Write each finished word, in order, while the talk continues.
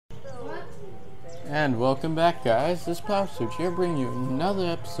And welcome back, guys. This Power Search here bringing you another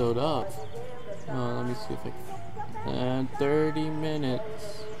episode of let me see if I can 30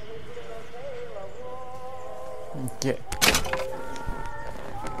 minutes. Okay.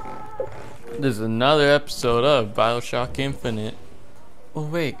 This is another episode of BioShock Infinite. Oh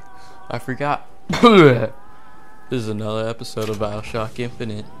wait, I forgot. This is another episode of BioShock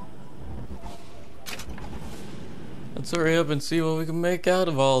Infinite. Let's hurry up and see what we can make out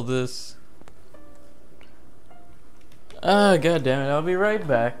of all this. God damn it, I'll be right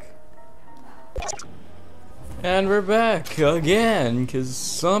back. And we're back again, because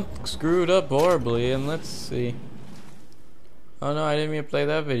something screwed up horribly, and let's see. Oh no, I didn't mean to play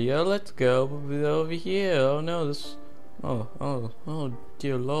that video. Let's go over here. Oh no, this... Oh,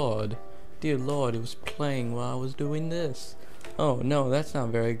 dear lord. Dear lord, it was playing while I was doing this. Oh no, that's not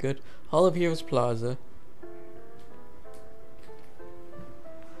very good. All of Heroes Plaza.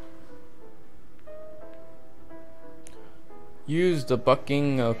 Use the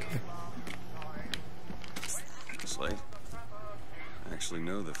bucking, okay. Slate? I actually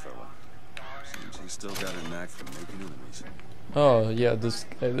know the fella. Seems he's still got a knack for making enemies. Oh yeah, this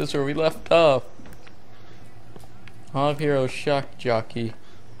is where we left off. All of Heroes Shock Jockey.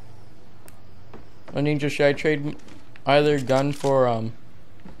 Oh, Ninja, should I trade either gun for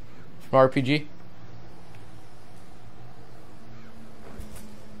RPG?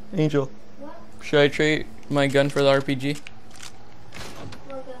 Angel. What? Should I trade my gun for the RPG?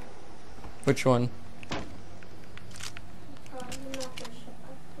 Which one?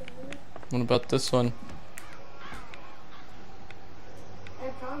 What about this one? I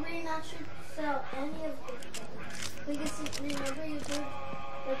probably not should sell any of these things. Because remember you did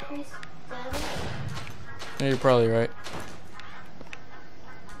the priest damage? Yeah, you're probably right.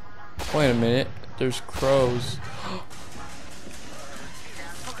 Wait a minute. There's crows.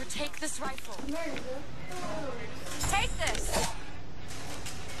 Fucker, take this rifle. Take this.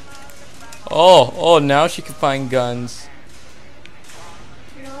 Oh, now she can find guns.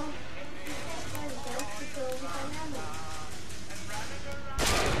 No, you can't find guns because you find ammo.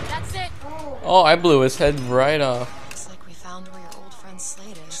 That's it. Oh, I blew his head right off. Looks like we found where your old friend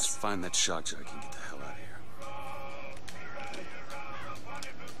Slate is. Just find that shock jockey and get the hell out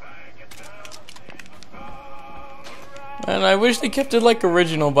of here. And I wish they kept it like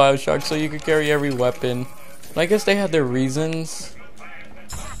original BioShock so you could carry every weapon. I guess they had their reasons.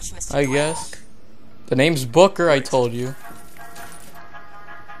 I guess. The name's Booker, I told you.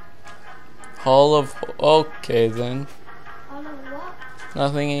 Hall of... Okay, then. All of what?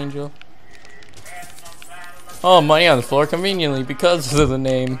 Nothing, Angel. Oh, money on the floor conveniently because of the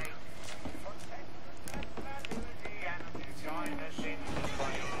name.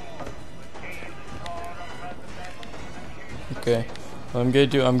 Okay. What I'm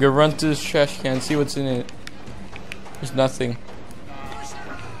gonna run through this trash can and see what's in it. There's nothing.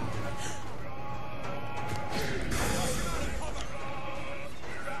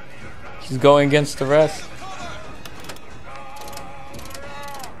 He's going against the rest.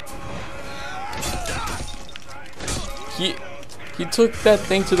 He took that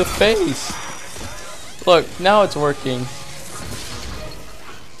thing to the face. Look, now it's working.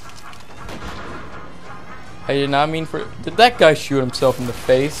 I did not mean for... Did that guy shoot himself in the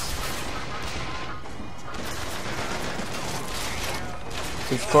face?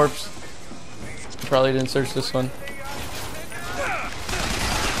 His corpse. Probably didn't search this one.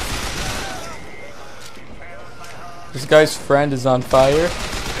 This guy's friend is on fire,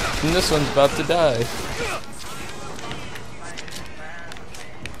 and this one's about to die.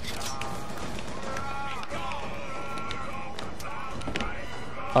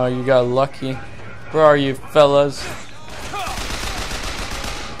 Oh, you got lucky. Where are you, fellas?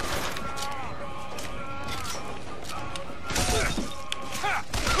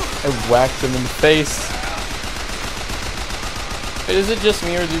 I whacked him in the face. Wait, is it just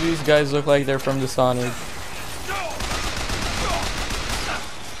me, or do these guys look like they're from Dishonored?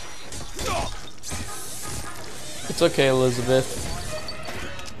 It's okay, Elizabeth.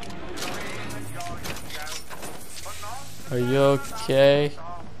 Are you okay?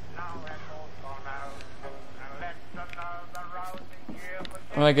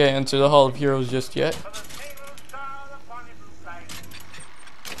 I'm not gonna enter the Hall of Heroes just yet.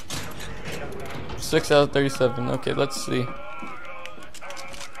 6 out of 37. Okay, let's see.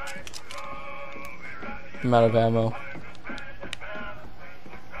 I'm out of ammo.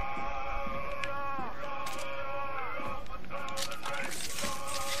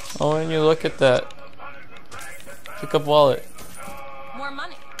 Oh, and you look at that. Pick up wallet. More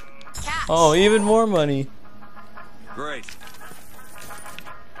money. Cash. Oh, even more money. Great.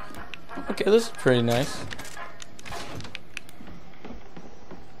 Okay, this is pretty nice.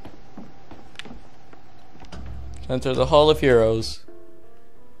 Enter the Hall of Heroes.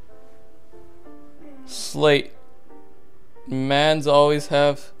 Slate. Man's always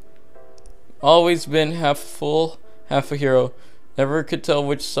been half fool, half a hero. Never could tell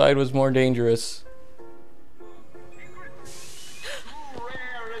which side was more dangerous.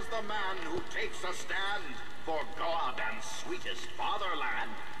 Rare is the man who takes a stand for God and sweetest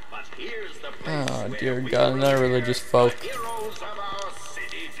fatherland. But here's the place Oh where dear we God, another revere religious folk. the heroes of our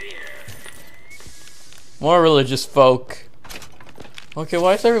city dear. More religious folk. Okay,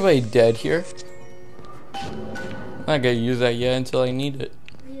 why is everybody dead here? I'm not gonna use that yet until I need it.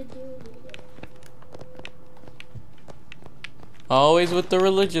 You do need it. Always with the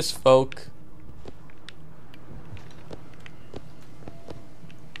religious folk.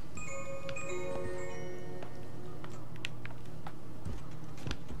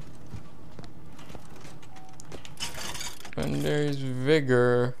 And there's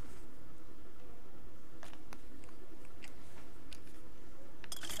vigor.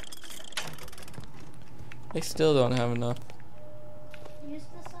 I still don't have enough. Use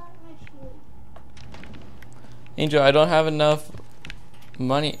this on my shield. Angel, I don't have enough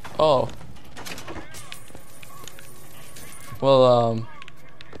money. Oh. Well,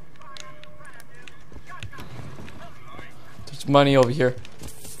 there's money over here.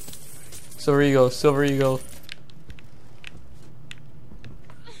 Silver Eagle, Silver Eagle.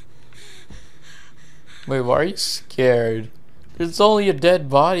 Wait, why are you scared? There's only a dead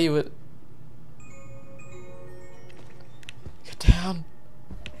body with... Get down!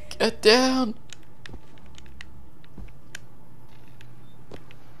 Get down!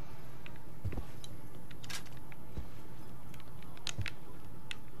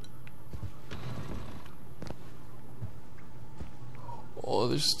 Oh,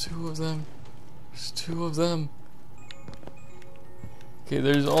 there's two of them. There's two of them. Okay,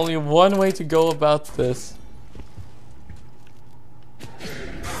 there's only one way to go about this.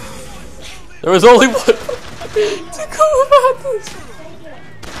 There was only one way to go about this.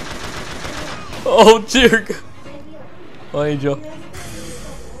 Oh dear God. Oh, Angel.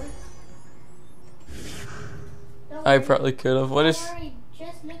 I probably could have. What is... Don't worry,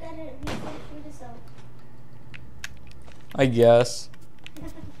 just look at it and you can shoot yourself. I guess.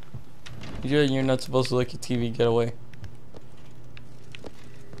 You're not supposed to look at TV. Get away.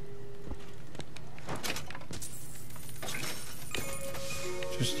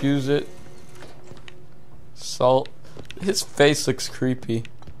 Just use it. Salt. His face looks creepy.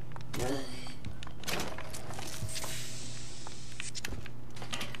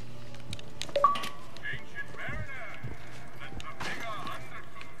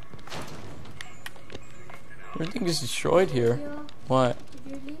 Everything is destroyed here. Yo, What?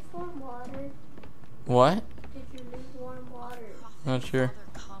 did you leave warm water? What? Did you leave warm water? Not sure. Other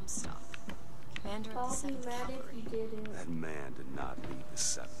calm stuff. Commander of the I'll be 7th mad if Cavalry. you didn't. That man did not leave the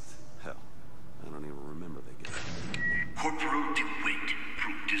 7th. Hell, I don't even remember the guy. Corporal DeWitt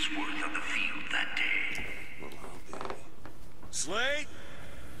proved his worth on the field that day. Well, I'll be. Slate?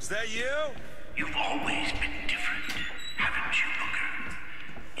 Is that you? You've always been different, haven't you, Booker?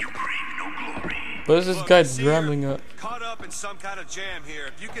 You crave no glory. What is this Look, guy I see you're rambling up? Caught up in some kind of jam here.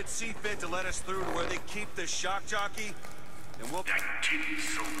 If you could see fit to let us through to where they keep the shock jockey, then we'll... That tin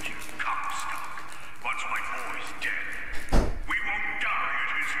soldier, Comstock. Once my boy's dead, we won't die at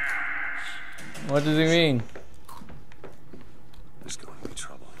his hands. What does he mean? There's going to be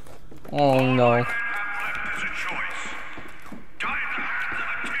trouble. Oh no. All men have left is a choice. Die at the hands of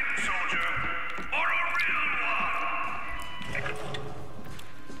a tin soldier, or a real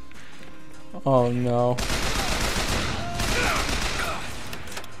one. Oh no.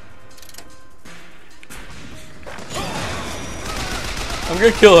 I'm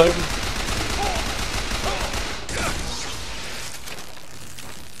gonna kill him. You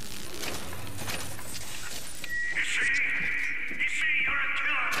see, you're a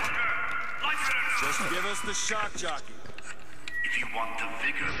killer, Booker. Like it or not. Just give us the shock jockey. If you want the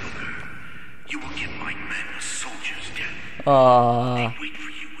vigor, Booker, you will give my men a soldier's death. Wait for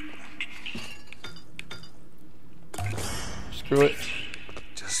you in wounded knee. Screw it.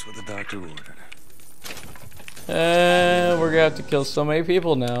 Just what the doctor ordered. And we're gonna have to kill so many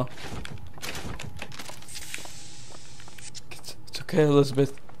people now. It's okay,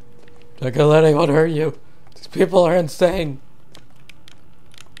 Elizabeth. Not gonna let anyone hurt you. These people are insane.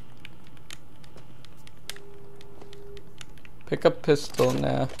 Pick up pistol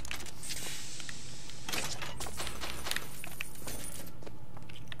now.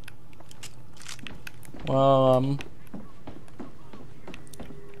 Well,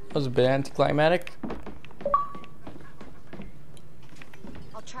 That was a bit anticlimactic.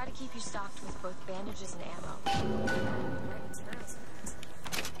 I'll try to keep you stocked with both bandages and ammo.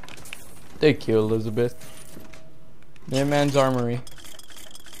 Thank you, Elizabeth. Man's armory.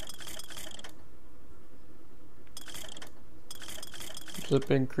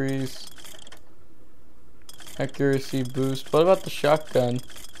 Clip increase. Accuracy boost. What about the shotgun?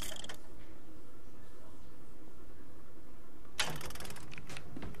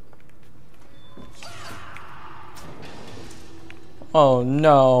 Oh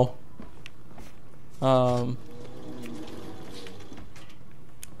no.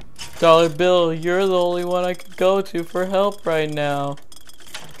 Dollar Bill, you're the only one I could go to for help right now.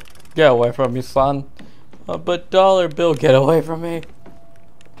 Get away from me, son. But Dollar Bill, get away from me.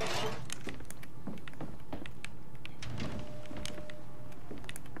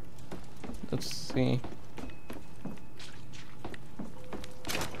 Let's see.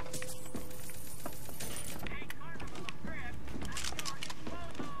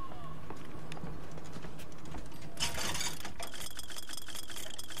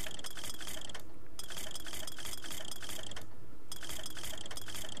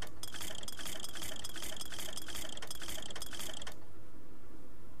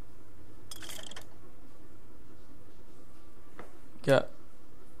 Got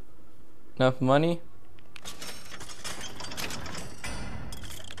enough money?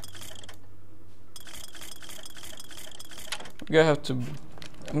 I'm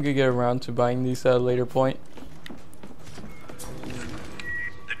gonna get around to buying these at a later point. The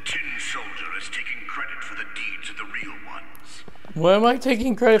Tin Soldier is taking credit for the deeds of the real ones. What am I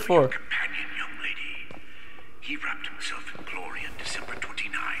taking credit for? Companion, young lady. He wrapped himself in glory on December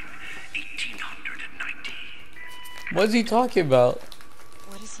 29, 1890. What is he talking about?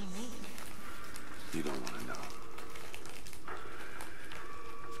 What does he mean? You don't want to know.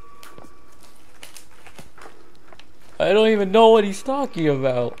 I don't even know what he's talking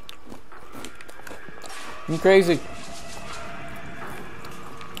about. I'm crazy.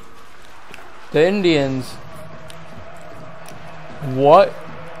 The Indians. What?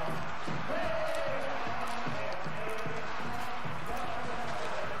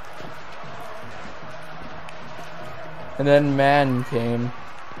 And then man came.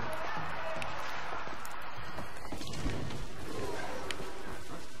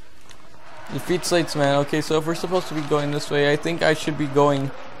 Defeat Slate's man. Okay, so if we're supposed to be going this way, I think I should be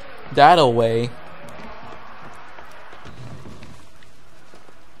going that away.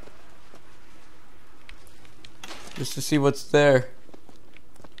 Just to see what's there.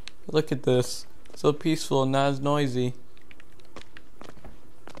 Look at this. So peaceful and not as noisy.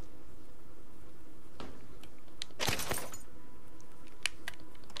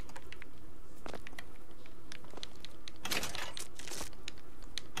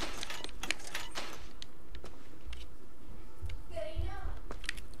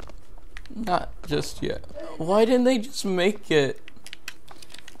 Not just yet. Why didn't they just make it?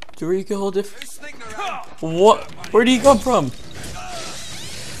 Do we go different? What? Where'd he come from?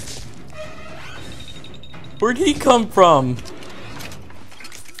 Where'd he come from?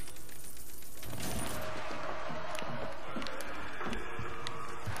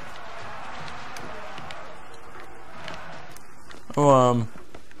 Oh,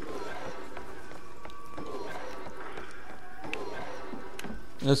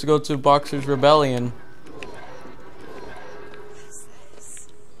 let's go to Boxer's Rebellion.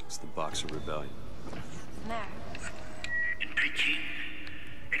 It's the Boxer Rebellion. There. In Peking,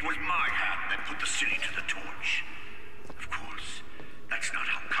 it was my hand that put the city to the torch. Of course, that's not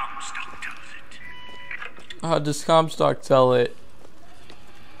how Comstock tells it. How does Comstock tell it?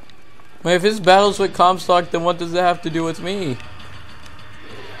 Wait, if his battles with Comstock, then what does that have to do with me?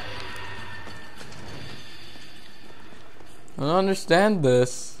 I don't understand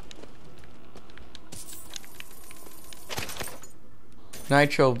this.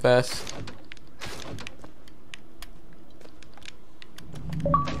 Nitro vest.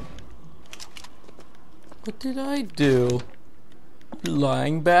 What did I do? You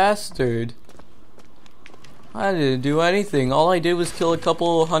lying bastard. I didn't do anything. All I did was kill a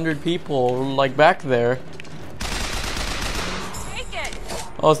couple hundred people, like back there. Take it.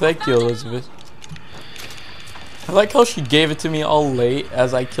 Oh, thank you, Elizabeth. I like how she gave it to me all late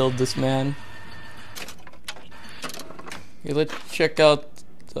as I killed this man. Okay, let's check out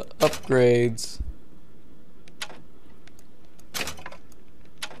the upgrades.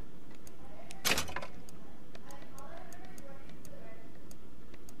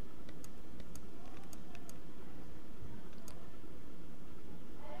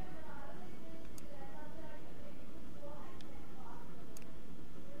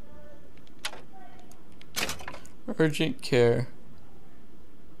 Urgent care.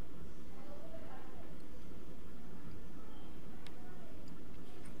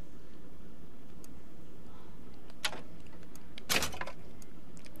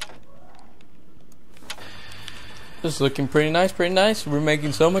 This is looking pretty nice, pretty nice. We're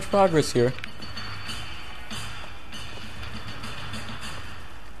making so much progress here.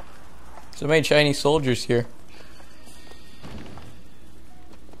 So many Chinese soldiers here.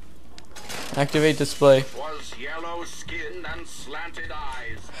 Activate display. Was yellow-skinned and slanted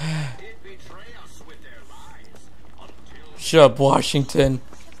eyes. Did betray us with their lies until Shut up, Washington.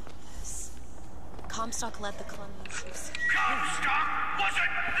 Comstock led the colonials. Comstock wasn't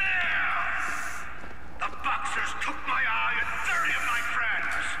there! The boxers took my eye and 30 of my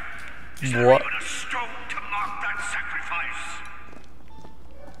friends. Is there What? even a stone to mark that sacrifice?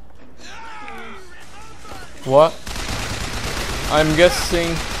 What? I'm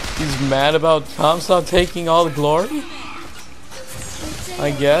guessing he's mad about Comstock taking all the glory?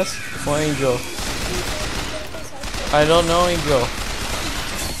 I guess. Well, Angel. I don't know, Angel.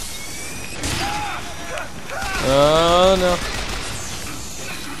 Oh no.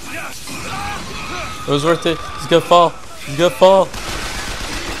 It was worth it. He's gonna fall. He's gonna fall.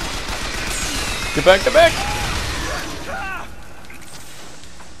 Get back, get back!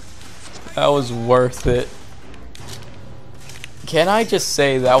 That was worth it. Can I just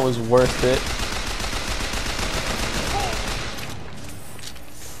say that was worth it?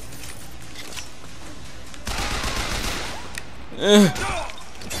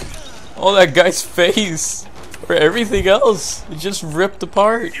 Oh, that guy's face. Or everything else. It just ripped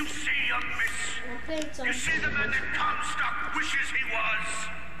apart. You see, young miss? You see the man that Comstock wishes he was?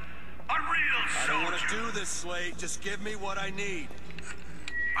 A real I don't want to soldier. do this, Slate. Just give me what I need.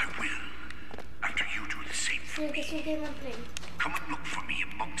 I will. After you do the same for me. Come and look for me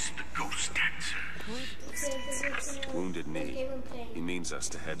amongst the ghost dancer. Wounded knee. He means us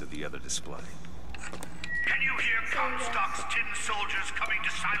to head to the other display. Can you hear Comstock's tin soldiers coming to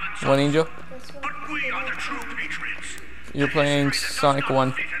silence One us? Angel. But we are the true patriots. You're playing History that does Sonic not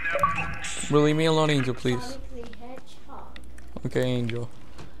 1. fit in their books. Will leave me alone, Angel, please. Okay, Angel.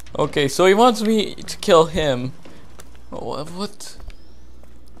 Okay, so he wants me to kill him. What?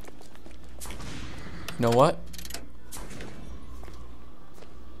 You know what?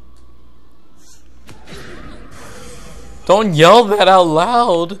 Don't yell that out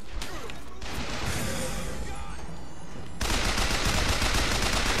loud.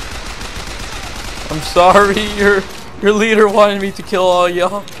 I'm sorry, your leader wanted me to kill all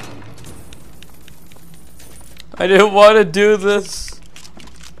y'all. I didn't want to do this.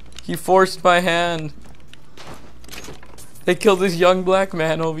 He forced my hand. They killed this young black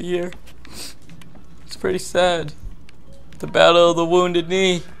man over here. It's pretty sad. The battle of the wounded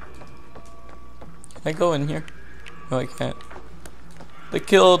knee. Can I go in here? No, I can't. They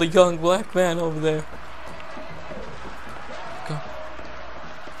killed a young black man over there. Go.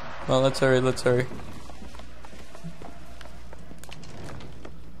 Well, let's hurry, let's hurry.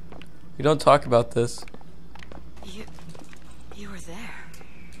 We don't talk about this. You were there.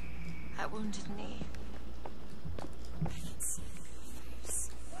 At Wounded Knee.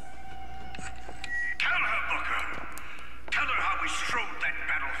 Tell her, Booker. Tell her how we strode that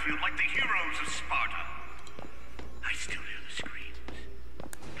battlefield like the heroes of Sparta. I still hear the screams.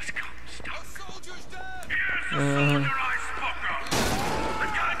 Let's come, stop. Here's the soldier I spoke of. The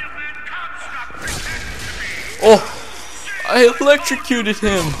kind of man Comstock pretends to be. Oh! I electrocuted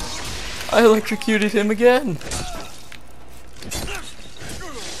him! I electrocuted him again!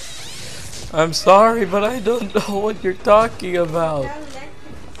 I'm sorry, but I don't know what you're talking about.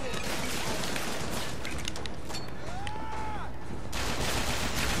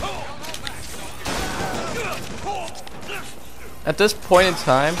 At this point in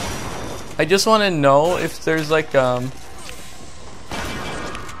time, I just want to know if there's like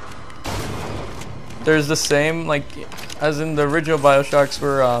there's the same like as in the original BioShocks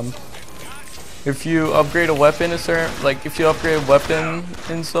where if you upgrade a weapon if you upgrade a weapon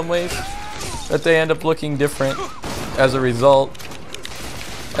in some ways that they end up looking different as a result.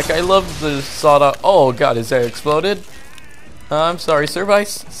 Like I love the sawed-off. Oh god, is that exploded? I'm sorry, sir, but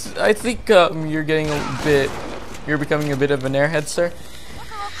I think you're getting a bit. You're becoming a bit of an airhead, sir.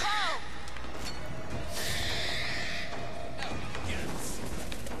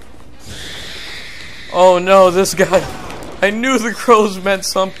 Oh no, this guy. I knew the crows meant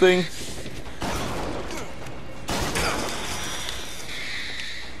something.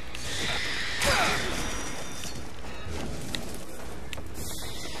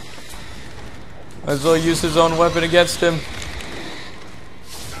 Might as well use his own weapon against him.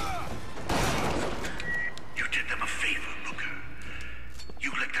 You did them a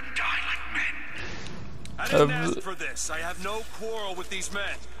didn't ask for this. I have no quarrel with these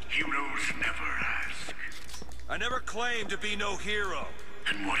men. Heroes never ask. I never claimed to be no hero.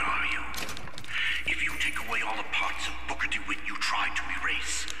 And what are you? If you take away all the parts of Booker DeWitt you tried to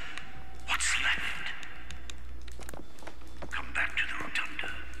erase, what's left? Come back to the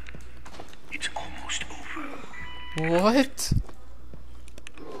rotunda. It's almost over. What?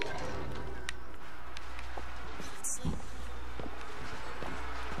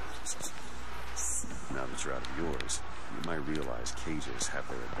 Now that you're out of yours, you might realize cages have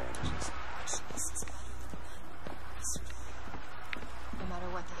their advantages. No matter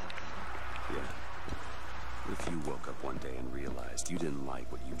what the outcome. Yeah. If you woke up one day and realized you didn't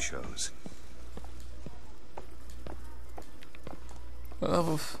like what you chose.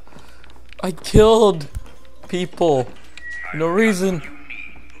 Oh, I killed people. No reason. You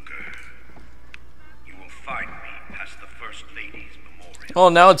need, Booker. You will find me past the First Lady's memorial. Oh,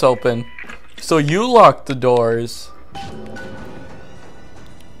 now it's open. So you locked the doors.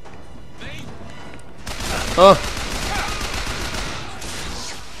 Oh.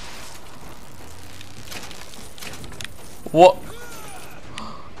 What?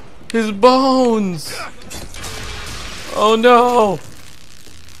 His bones! Oh no!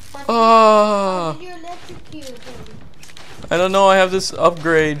 Ah! You're electrocuted. I don't know, I have this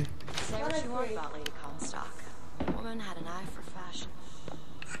upgrade. Say what you want about Lady Comstock. The woman had an eye for fashion.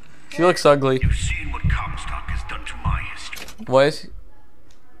 She looks ugly. You've seen what Comstock has done to my history.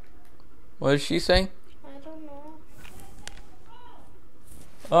 What is she saying? I don't know.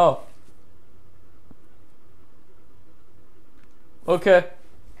 Oh. Okay.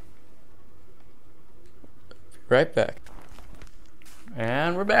 Right back.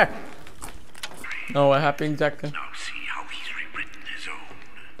 And we're back. Oh, what happened exactly? Now see how he's rewritten his own.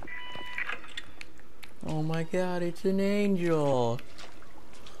 Oh my god, it's an angel.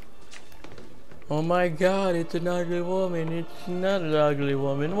 Oh my god, it's an ugly woman. It's not an ugly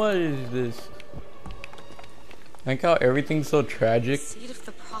woman. What is this? I like how everything's so tragic. The seed of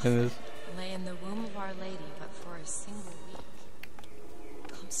the in prophet this. lay in the womb of Our Lady, but for a single week.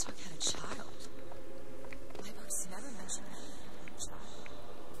 Comstock had a child. My books never mention that.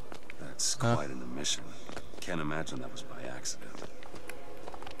 That's quite an omission. Can't imagine that was by accident.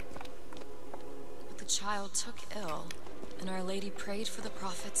 But the child took ill, and Our Lady prayed for the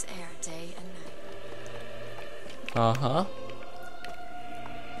prophet's heir day and night. Uh-huh.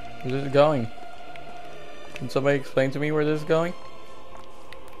 Where's this going? Can somebody explain to me where this is going?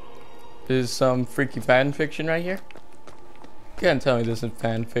 This is some freaky fan fiction right here? You can't tell me this is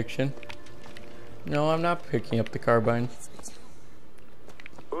fan fiction. No, I'm not picking up the carbine.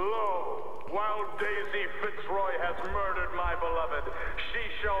 Lo, while Daisy Fitzroy has murdered my beloved, she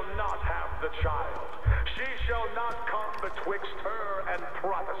shall not have the child. She shall not come betwixt her and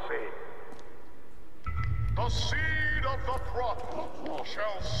prophecy. The seed of the prophet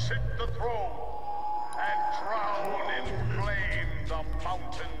shall sit the throne and drown in flame the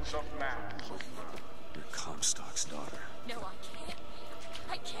mountains of man. You're Comstock's daughter. No, I can't.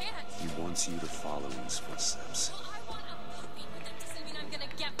 I can't. He wants you to follow in his footsteps. Well, I want a puppy, but that doesn't mean I'm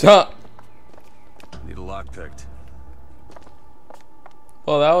gonna get Duh! Need a lock picked.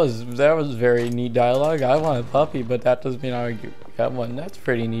 Well, that was very neat dialogue. I want a puppy, but that doesn't mean I get one. That's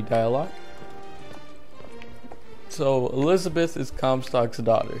pretty neat dialogue. So Elizabeth is Comstock's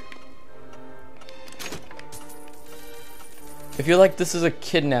daughter. I feel like this is a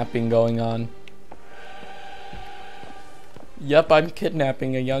kidnapping going on. Yep, I'm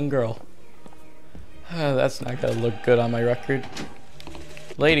kidnapping a young girl. That's not gonna look good on my record.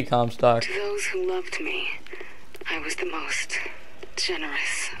 Lady Comstock. To those who loved me, I was the most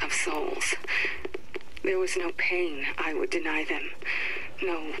generous of souls. There was no pain I would deny them,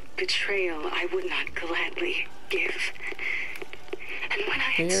 no betrayal I would not gladly give. And when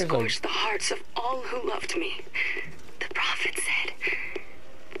I had scorched the hearts of all who loved me, the prophet said,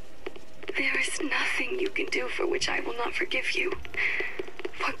 "There is nothing you can do for which I will not forgive you.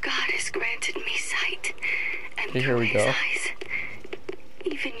 For God has granted me sight, and Here through we his go. eyes,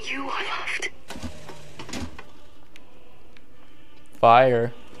 even you are loved."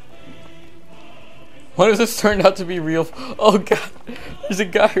 Fire. What if this turned out to be real? Oh god, there's a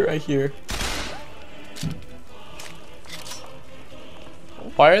guy right here.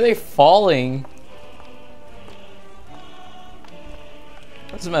 Why are they falling?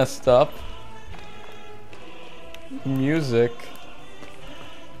 That's messed up. Music.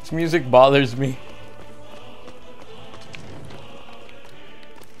 This music bothers me.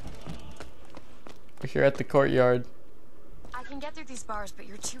 We're here at the courtyard. I can get through these bars, but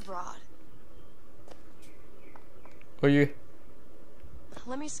you're too broad. What are you?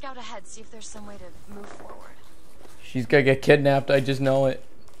 Let me scout ahead, see if there's some way to move forward. She's gonna get kidnapped, I just know it.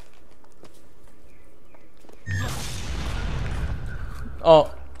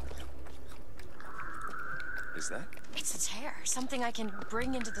 Oh. Is that? It's a tear, something I can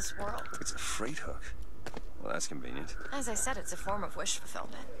bring into this world. It's a freight hook. Well, that's convenient. As I said, it's a form of wish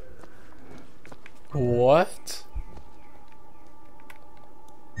fulfillment. What?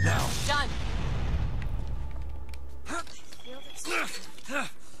 Now. Done. I feel this. Whenever I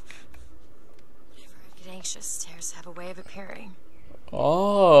get anxious, tears have a way of appearing.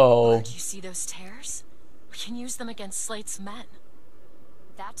 Oh. Do you see those tears? We can use them against Slate's men.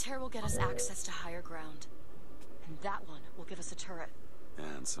 That tear will get us access to higher ground. And that one will give us a turret.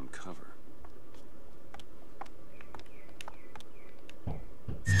 And some cover.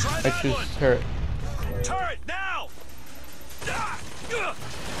 I choose turret. Turret now!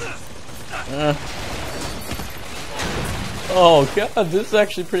 Oh god, this is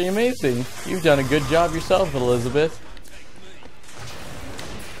actually pretty amazing. You've done a good job yourself, Elizabeth.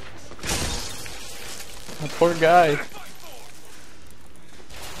 That poor guy.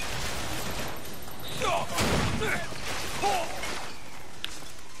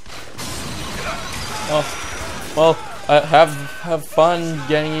 Oh, well, have fun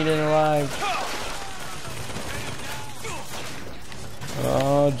getting eaten alive.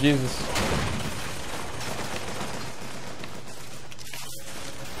 Oh Jesus.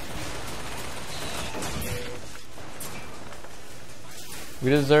 We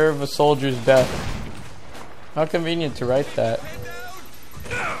deserve a soldier's death. How convenient to write that.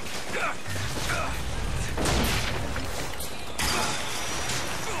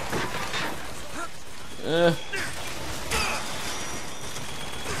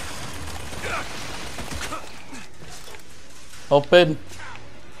 Open.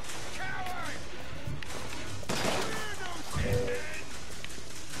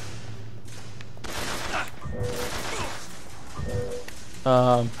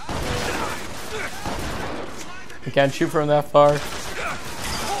 We can't shoot from that far.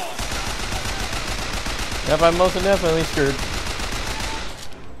 Yep, I'm most definitely screwed.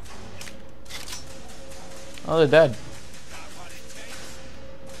 Oh, they're dead.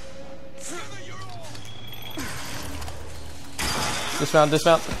 Dismount,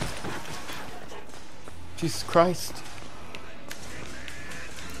 dismount. Jesus Christ.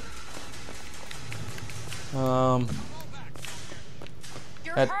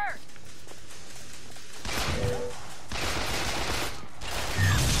 You're That, hurt.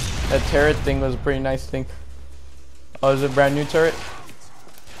 that turret thing was a pretty nice thing. Oh, is it a brand new turret?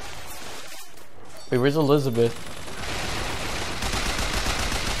 Wait, where's Elizabeth?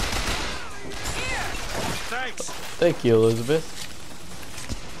 Thanks. Thank you, Elizabeth.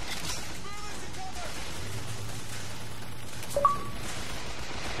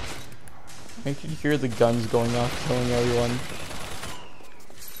 I can hear the guns going off, killing everyone.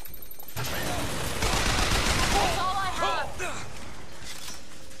 That's all I have.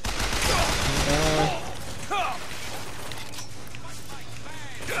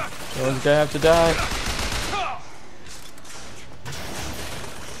 Someone's gonna have to die.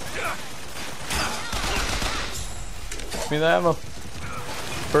 Give me the ammo.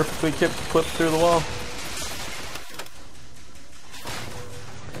 Perfectly clipped through the wall.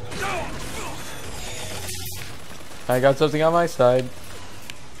 I got something on my side.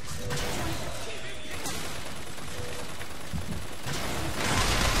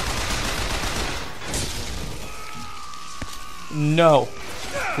 No,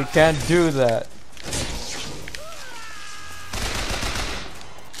 we can't do that.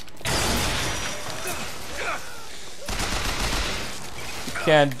 We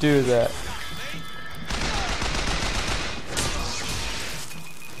can't do that.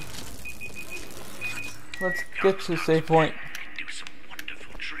 Let's get to a safe point. Do some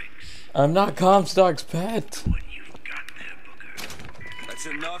wonderful tricks. I'm not Comstock's pet. What you've got there, Booker. That's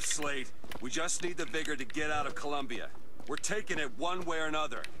enough, Slate. We just need the vigor to get out of Columbia. We're taking it one way or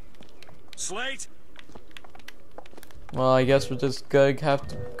another. Slate? Well, I guess we're just gonna have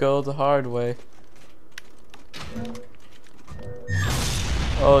to go the hard way.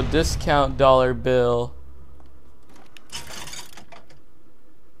 Oh, discount dollar bill.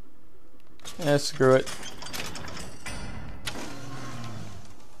 Eh, screw it.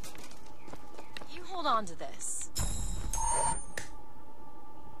 You hold on to this.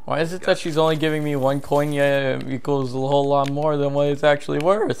 Why is it that she's only giving me 1 coin yet it equals a whole lot more than what it's actually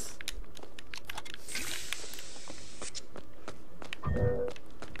worth? I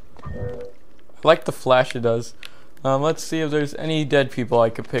like the flash it does. Let's see if there's any dead people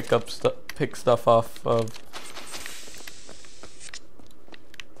I could pick stuff off of.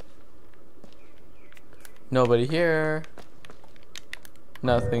 Nobody here.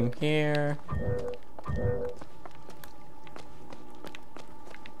 Nothing here.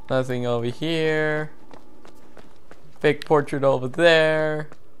 Nothing over here. Fake portrait over there.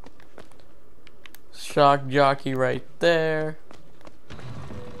 Shock jockey right there.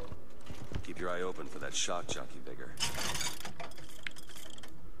 Keep your eye open for that shock jockey, Bigger.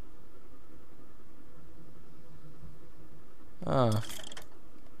 Ah.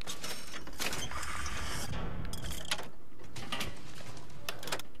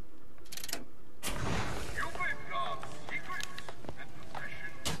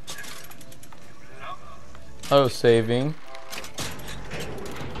 Auto saving.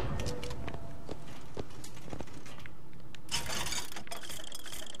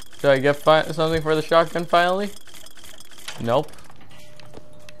 Did I get something for the shotgun finally? Nope.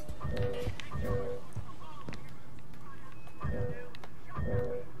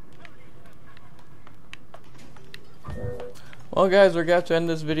 Well guys, we're going to end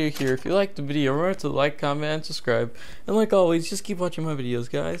this video here. If you liked the video, remember to like, comment, and subscribe. And like always, just keep watching my videos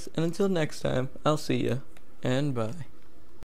guys. And until next time, I'll see ya. And bye.